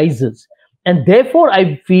quo rises. And therefore,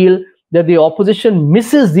 I feel that the opposition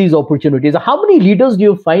misses these opportunities. How many leaders do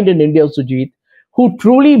you find in India, Sujit, who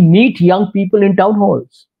truly meet young people in town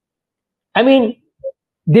halls? I mean,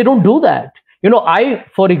 they don't do that. I,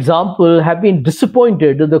 for example, have been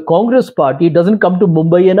disappointed that the Congress party doesn't come to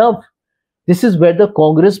Mumbai enough. This is where the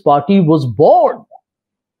Congress party was born.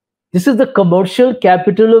 This is the commercial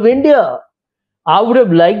capital of India. I would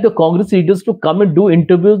have liked the Congress leaders to come and do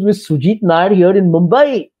interviews with Sujit Nair here in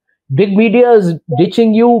Mumbai. Big media is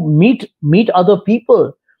ditching you, meet other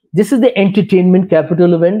people. This is the entertainment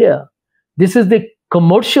capital of India. This is the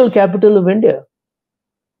commercial capital of India.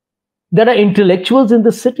 There are intellectuals in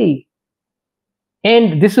the city.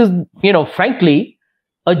 And this is, frankly,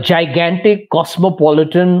 a gigantic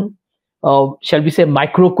cosmopolitan, shall we say,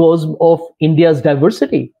 microcosm of India's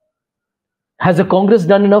diversity. Has the Congress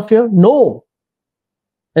done enough here? No.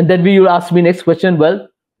 And then you ask me next question, well,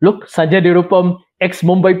 look, Sanjay Jha,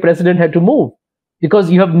 ex-Mumbai president, had to move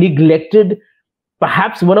because you have neglected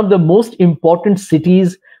perhaps one of the most important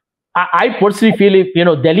cities. I personally feel if,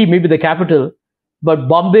 Delhi may be the capital, but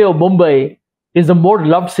Bombay or Mumbai is a more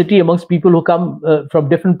loved city amongst people who come from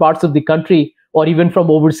different parts of the country or even from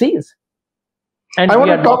overseas. And I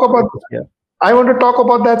want to talk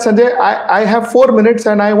about that, Sanjay. I have 4 minutes,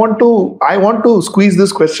 and I want to squeeze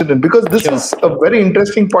this question in because this is a very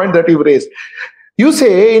interesting point that you've raised. You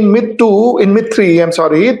say in myth 3,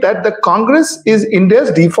 that the Congress is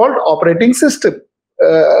India's default operating system.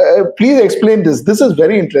 Please explain this. This is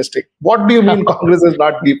very interesting. What do you mean Congress is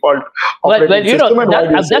not default operating system?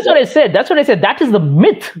 That's what I said. That's what I said. That is the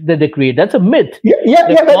myth that they create. That's a myth.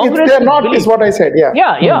 They're not, is what I said.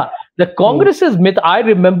 Yeah. The Congress's myth. I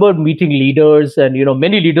remember meeting leaders, and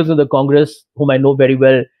many leaders of the Congress whom I know very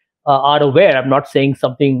well are aware. I'm not saying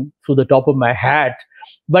something through the top of my hat,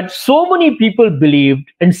 but so many people believed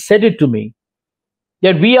and said it to me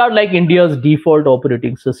that we are like India's default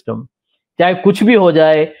operating system. Chahe kuch bhi ho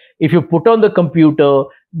jaye, if you put on the computer,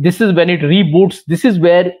 this is when it reboots, this is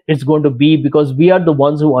where it's going to be, because we are the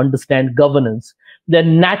ones who understand governance, the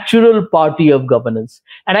natural party of governance.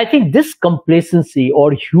 And I think this complacency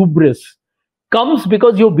or hubris comes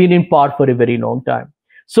because you've been in power for a very long time.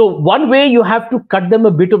 So one way you have to cut them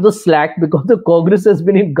a bit of the slack, because the Congress has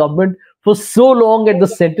been in government for so long at the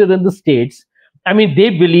center and the states. I mean, they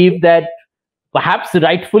believe that, perhaps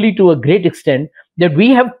rightfully to a great extent, that we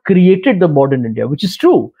have created the modern India, which is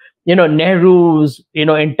true. Nehru's,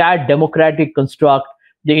 entire democratic construct,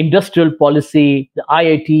 the industrial policy, the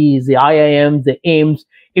IITs, the IIMs, the AIMS.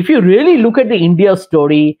 If you really look at the India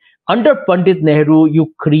story, under Pandit Nehru,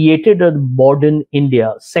 you created a modern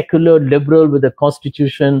India, secular, liberal, with a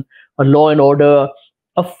constitution, a law and order,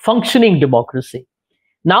 a functioning democracy.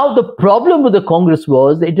 Now, the problem with the Congress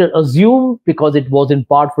was it assumed, because it was in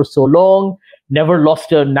power for so long, never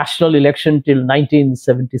lost a national election till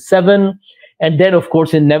 1977. And then, of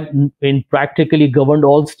course, in practically governed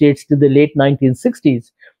all states till the late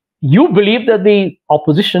 1960s. You believe that the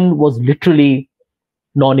opposition was literally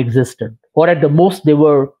non-existent, or at the most, they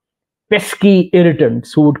were pesky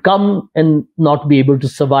irritants who would come and not be able to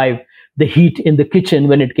survive the heat in the kitchen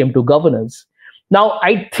when it came to governance. Now,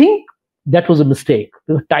 I think that was a mistake.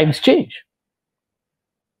 The times change.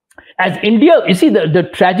 As India, you see, the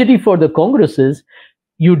tragedy for the Congress is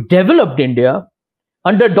you developed India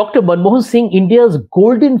under Dr. Manmohan Singh, India's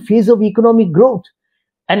golden phase of economic growth,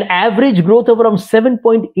 an average growth of around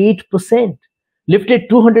 7.8%, lifted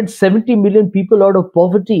 270 million people out of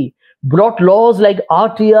poverty, brought laws like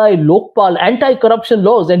RTI, Lokpal, anti-corruption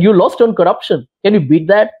laws, and you lost on corruption. Can you beat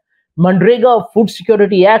that? Manrega, Food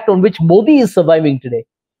Security Act, on which Modi is surviving today.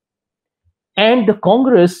 And the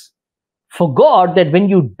Congress forgot that when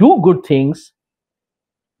you do good things,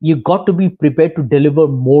 you got to be prepared to deliver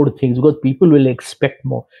more things, because people will expect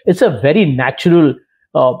more. It's a very natural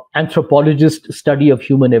anthropologist study of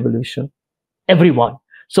human evolution. Everyone.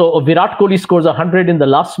 So Virat Kohli scores 100 in the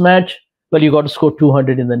last match. Well, you got to score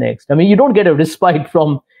 200 in the next. I mean, you don't get a respite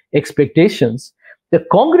from expectations. The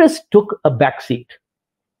Congress took a backseat.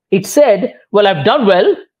 It said, well, I've done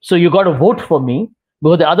well, so you got to vote for me,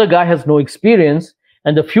 because the other guy has no experience.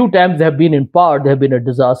 And the few times they have been in power, they have been a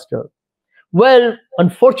disaster. Well,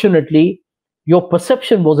 unfortunately, your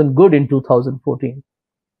perception wasn't good in 2014.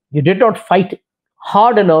 You did not fight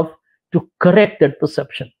hard enough to correct that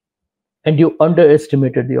perception, and you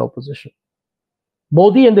underestimated the opposition.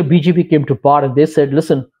 Modi and the BJP came to power, and they said,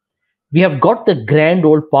 listen, we have got the grand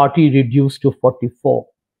old party reduced to 44.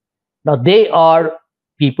 Now, they are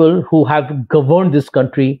people who have governed this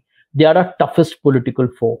country. They are our toughest political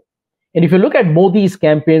foe. And if you look at Modi's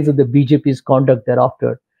campaigns and the BJP's conduct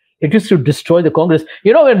thereafter, it is to destroy the Congress.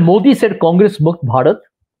 When Modi said Congress Mukt Bharat,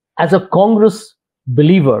 as a Congress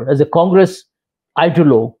believer, as a Congress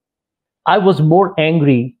ideologue, I was more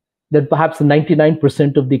angry than perhaps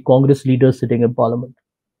 99% of the Congress leaders sitting in parliament.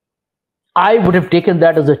 I would have taken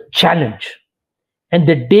that as a challenge. And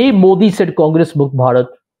the day Modi said Congress Mukt Bharat,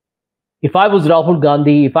 if I was Rahul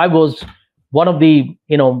Gandhi, if I was one of the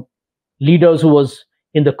leaders who was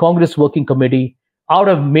in the Congress Working Committee, I would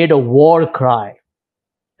have made a war cry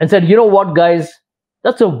and said, you know what, guys,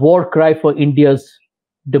 that's a war cry for India's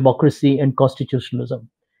democracy and constitutionalism.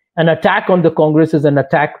 An attack on the Congress is an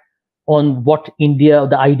attack on what India,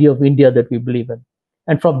 the idea of India that we believe in.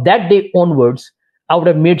 And from that day onwards, I would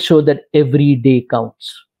have made sure that every day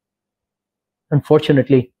counts.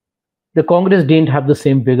 Unfortunately, the Congress didn't have the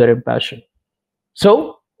same vigor and passion.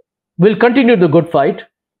 So we'll continue the good fight,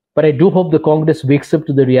 but I do hope the Congress wakes up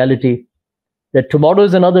to the reality that tomorrow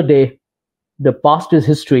is another day, the past is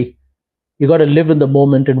history. You got to live in the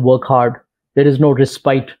moment and work hard. There is no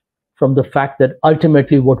respite from the fact that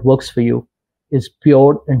ultimately what works for you is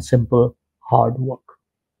pure and simple hard work.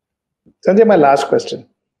 Sanjay, my last question,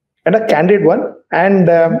 and a candid one, and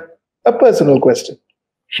a personal question.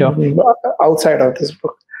 Sure. Outside of this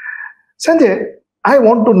book. Sanjay, I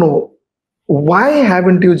want to know, why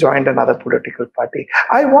haven't you joined another political party?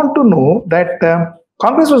 I want to know that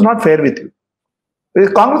Congress was not fair with you.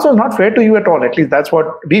 Congress was not fair to you at all. At least that's what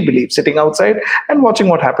we believe, sitting outside and watching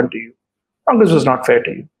what happened to you. Congress was not fair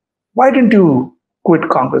to you. Why didn't you quit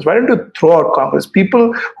Congress? Why didn't you throw out Congress?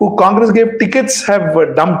 People who Congress gave tickets have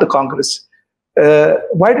dumped the Congress.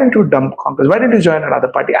 Why didn't you dump Congress? Why didn't you join another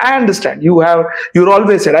party? I understand you're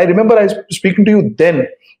always said, I remember I was speaking to you then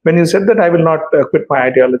when you said that I will not quit my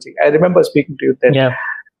ideology. I remember speaking to you then. Yeah.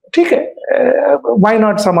 Why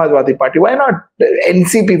not Samajwadi Party? Why not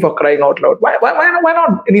NCP, for crying out loud? Why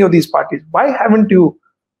not any of these parties? Why haven't you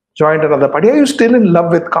joined another party? Are you still in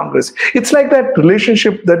love with Congress? It's like that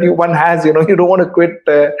relationship that one has, you don't want to quit.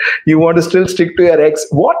 You want to still stick to your ex.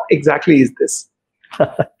 What exactly is this?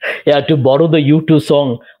 Yeah, to borrow the U2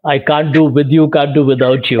 song, I can't do with you, can't do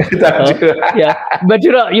without you. Yeah, but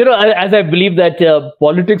as I believe that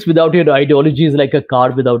politics without your ideology is like a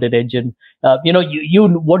car without an engine.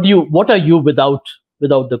 What are you without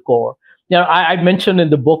the core? I mentioned in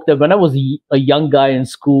the book that when I was a young guy in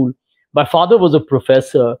school, my father was a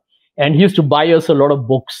professor, and he used to buy us a lot of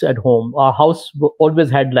books at home. Our house always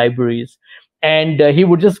had libraries, and he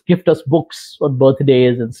would just gift us books on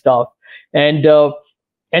birthdays and stuff. And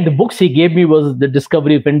the books he gave me was The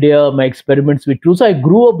Discovery of India, My Experiments with Truth. So I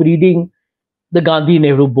grew up reading the Gandhi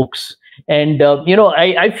Nehru books. And,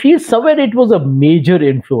 I feel somewhere it was a major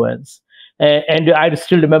influence. And I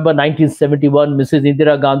still remember 1971, Mrs.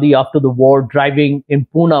 Indira Gandhi, after the war, driving in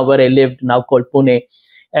Pune, where I lived, now called Pune.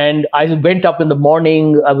 And I went up in the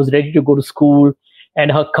morning. I was ready to go to school.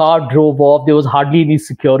 And her car drove off. There was hardly any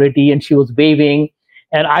security. And she was waving.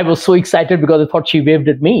 And I was so excited because I thought she waved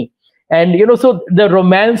at me. And, so the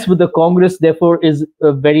romance with the Congress, therefore, is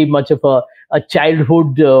very much of a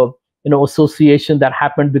childhood, association that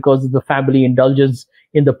happened because of the family indulgence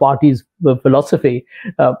in the party's philosophy.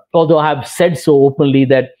 Although I have said so openly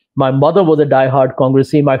that my mother was a diehard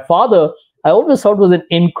Congressee. My father, I always thought, was an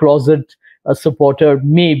in-closet supporter,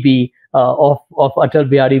 maybe, of Atal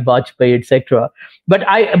Bihari Vajpayee, etc. But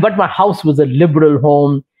my house was a liberal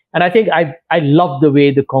home. And I think I loved the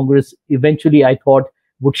way the Congress eventually, I thought,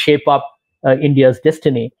 would shape up India's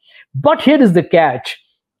destiny. But here is the catch.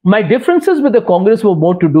 My differences with the Congress were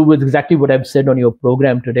more to do with exactly what I've said on your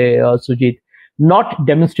program today, Sujit, not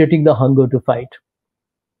demonstrating the hunger to fight.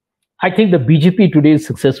 I think the BJP today is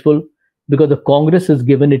successful because the Congress has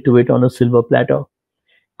given it to it on a silver platter.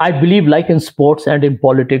 I believe, like in sports and in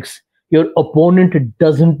politics, your opponent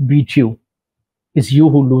doesn't beat you. It's you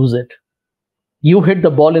who lose it. You hit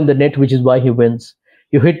the ball in the net, which is why he wins.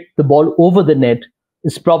 You hit the ball over the net,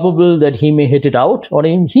 it's probable that he may hit it out or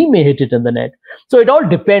he may hit it in the net. So it all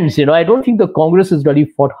depends. I don't think the Congress has really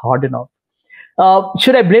fought hard enough.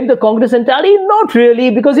 Should I blame the Congress entirely? Not really,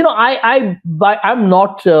 because I'm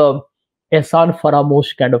not Ehsan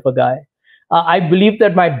Faramosh kind of a guy. I believe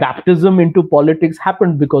that my baptism into politics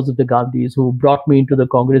happened because of the Gandhis, who brought me into the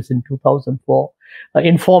Congress in 2004,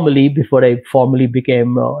 informally, before I formally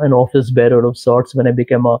became an office bearer of sorts, when I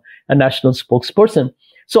became a national spokesperson.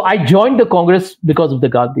 So I joined the Congress because of the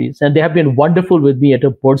Gandhis, and they have been wonderful with me at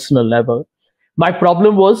a personal level. My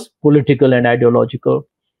problem was political and ideological.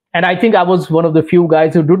 And I think I was one of the few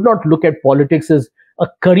guys who did not look at politics as a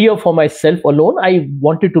career for myself alone. I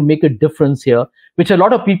wanted to make a difference here, which a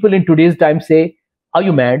lot of people in today's time say, are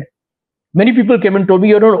you mad? Many people came and told me,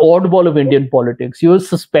 you're an oddball of Indian politics. You're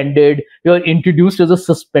suspended. You're introduced as a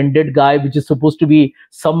suspended guy, which is supposed to be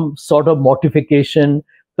some sort of mortification.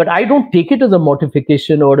 But I don't take it as a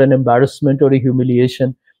mortification or an embarrassment or a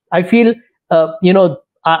humiliation. I feel,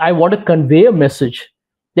 I want to convey a message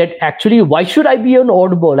that actually, why should I be an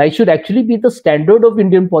oddball? I should actually be the standard of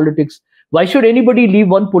Indian politics. Why should anybody leave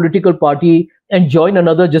one political party and join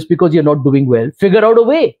another just because you're not doing well? Figure out a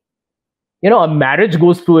way. A marriage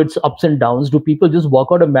goes through its ups and downs. Do people just walk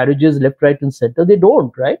out of marriages left, right, and center? They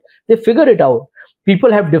don't, right? They figure it out.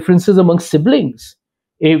 People have differences among siblings.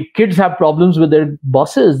 If kids have problems with their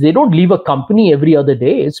bosses, they don't leave a company every other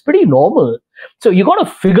day. It's pretty normal. So you got to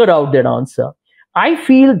figure out that answer. I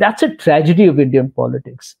feel that's a tragedy of Indian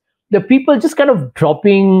politics. The people just kind of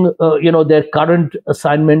dropping, their current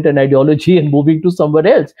assignment and ideology and moving to somewhere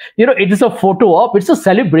else. It is a photo op. It's a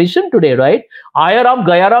celebration today, right? Ayaram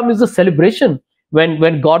Gayaram is a celebration. When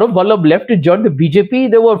Gaurav Vallabh left and joined the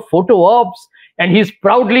BJP, there were photo ops, and he's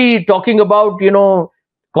proudly talking about,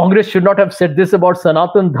 Congress should not have said this about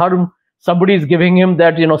Sanatan Dharm. Somebody is giving him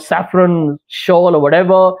that, saffron shawl or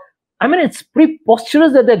whatever. I mean, it's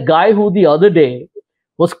preposterous that the guy who the other day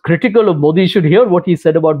was critical of Modi, should hear what he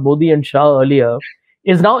said about Modi and Shah earlier,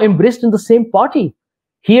 is now embraced in the same party.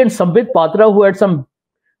 He and Sambit Patra, who had some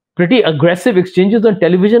pretty aggressive exchanges on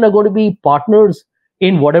television, are going to be partners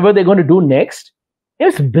in whatever they're going to do next.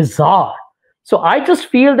 It's bizarre. So I just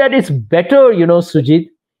feel that it's better, Sujit,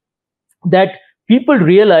 that people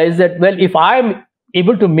realize that, well, if I'm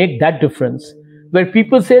able to make that difference, where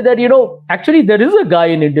people say that, actually there is a guy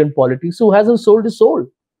in Indian politics who hasn't sold his soul,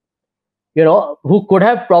 who could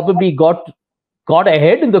have probably got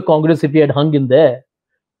ahead in the Congress if he had hung in there.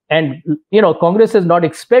 And, Congress has not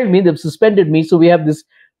expelled me, they've suspended me. So we have this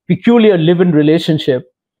peculiar live-in relationship,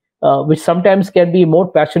 which sometimes can be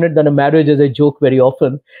more passionate than a marriage, as I joke very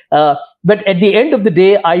often. But at the end of the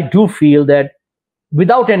day, I do feel that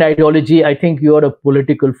without an ideology, I think you're a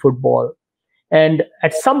political football. And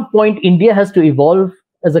at some point, India has to evolve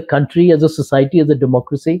as a country, as a society, as a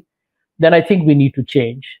democracy. Then I think we need to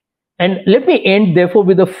change. And let me end, therefore,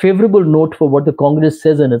 with a favorable note for what the Congress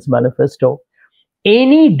says in its manifesto.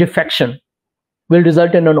 Any defection will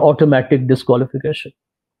result in an automatic disqualification.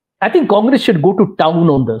 I think Congress should go to town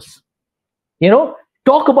on this.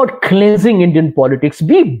 Talk about cleansing Indian politics.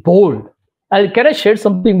 Be bold. Can I share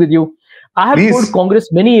something with you? I have Please. told Congress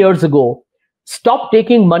many years ago, stop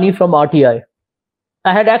taking money from RTI.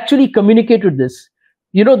 I had actually communicated this.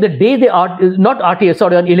 The day they are, not RTI,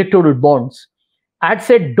 sorry, on electoral bonds. I had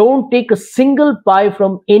said, don't take a single pie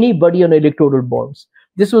from anybody on electoral bonds.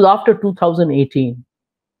 This was after 2018.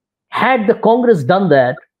 Had the Congress done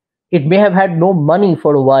that, it may have had no money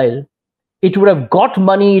for a while. It would have got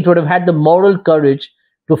money. It would have had the moral courage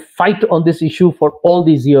to fight on this issue for all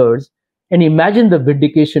these years. And imagine the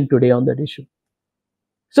vindication today on that issue.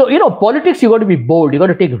 So, politics, you got to be bold. You got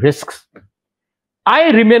to take risks.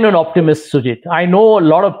 I remain an optimist, Sujit. I know a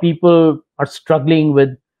lot of people are struggling with,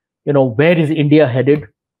 where is India headed?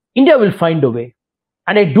 India will find a way.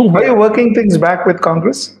 And I do. Are you working things back with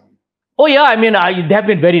Congress? Oh, yeah. I mean, they have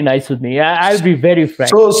been very nice with me. I'll be very frank.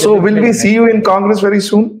 So will we see you in Congress very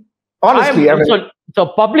soon? Honestly, so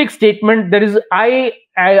public statement, I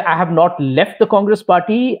have not left the Congress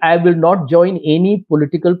party. I will not join any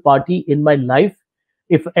political party in my life.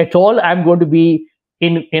 If at all, I'm going to be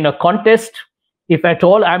in a contest. If at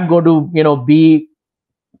all, I'm going to, be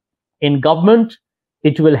in government,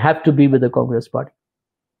 it will have to be with the Congress party.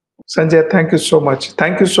 Sanjay, thank you so much.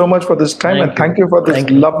 Thank you so much for this time, thank you for this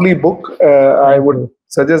lovely book. I would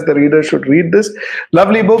suggest the reader should read this.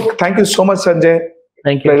 Lovely book. Thank you so much, Sanjay.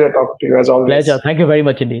 Thank you. Pleasure talking to you as always. Pleasure. Thank you very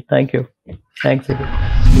much indeed. Thank you. Thanks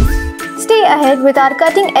again. Stay ahead with our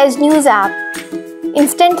cutting edge news app.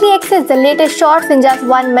 Instantly access the latest shorts in just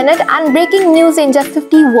 1 minute and breaking news in just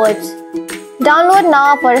 50 words. Download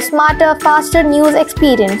now for a smarter, faster news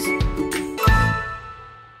experience.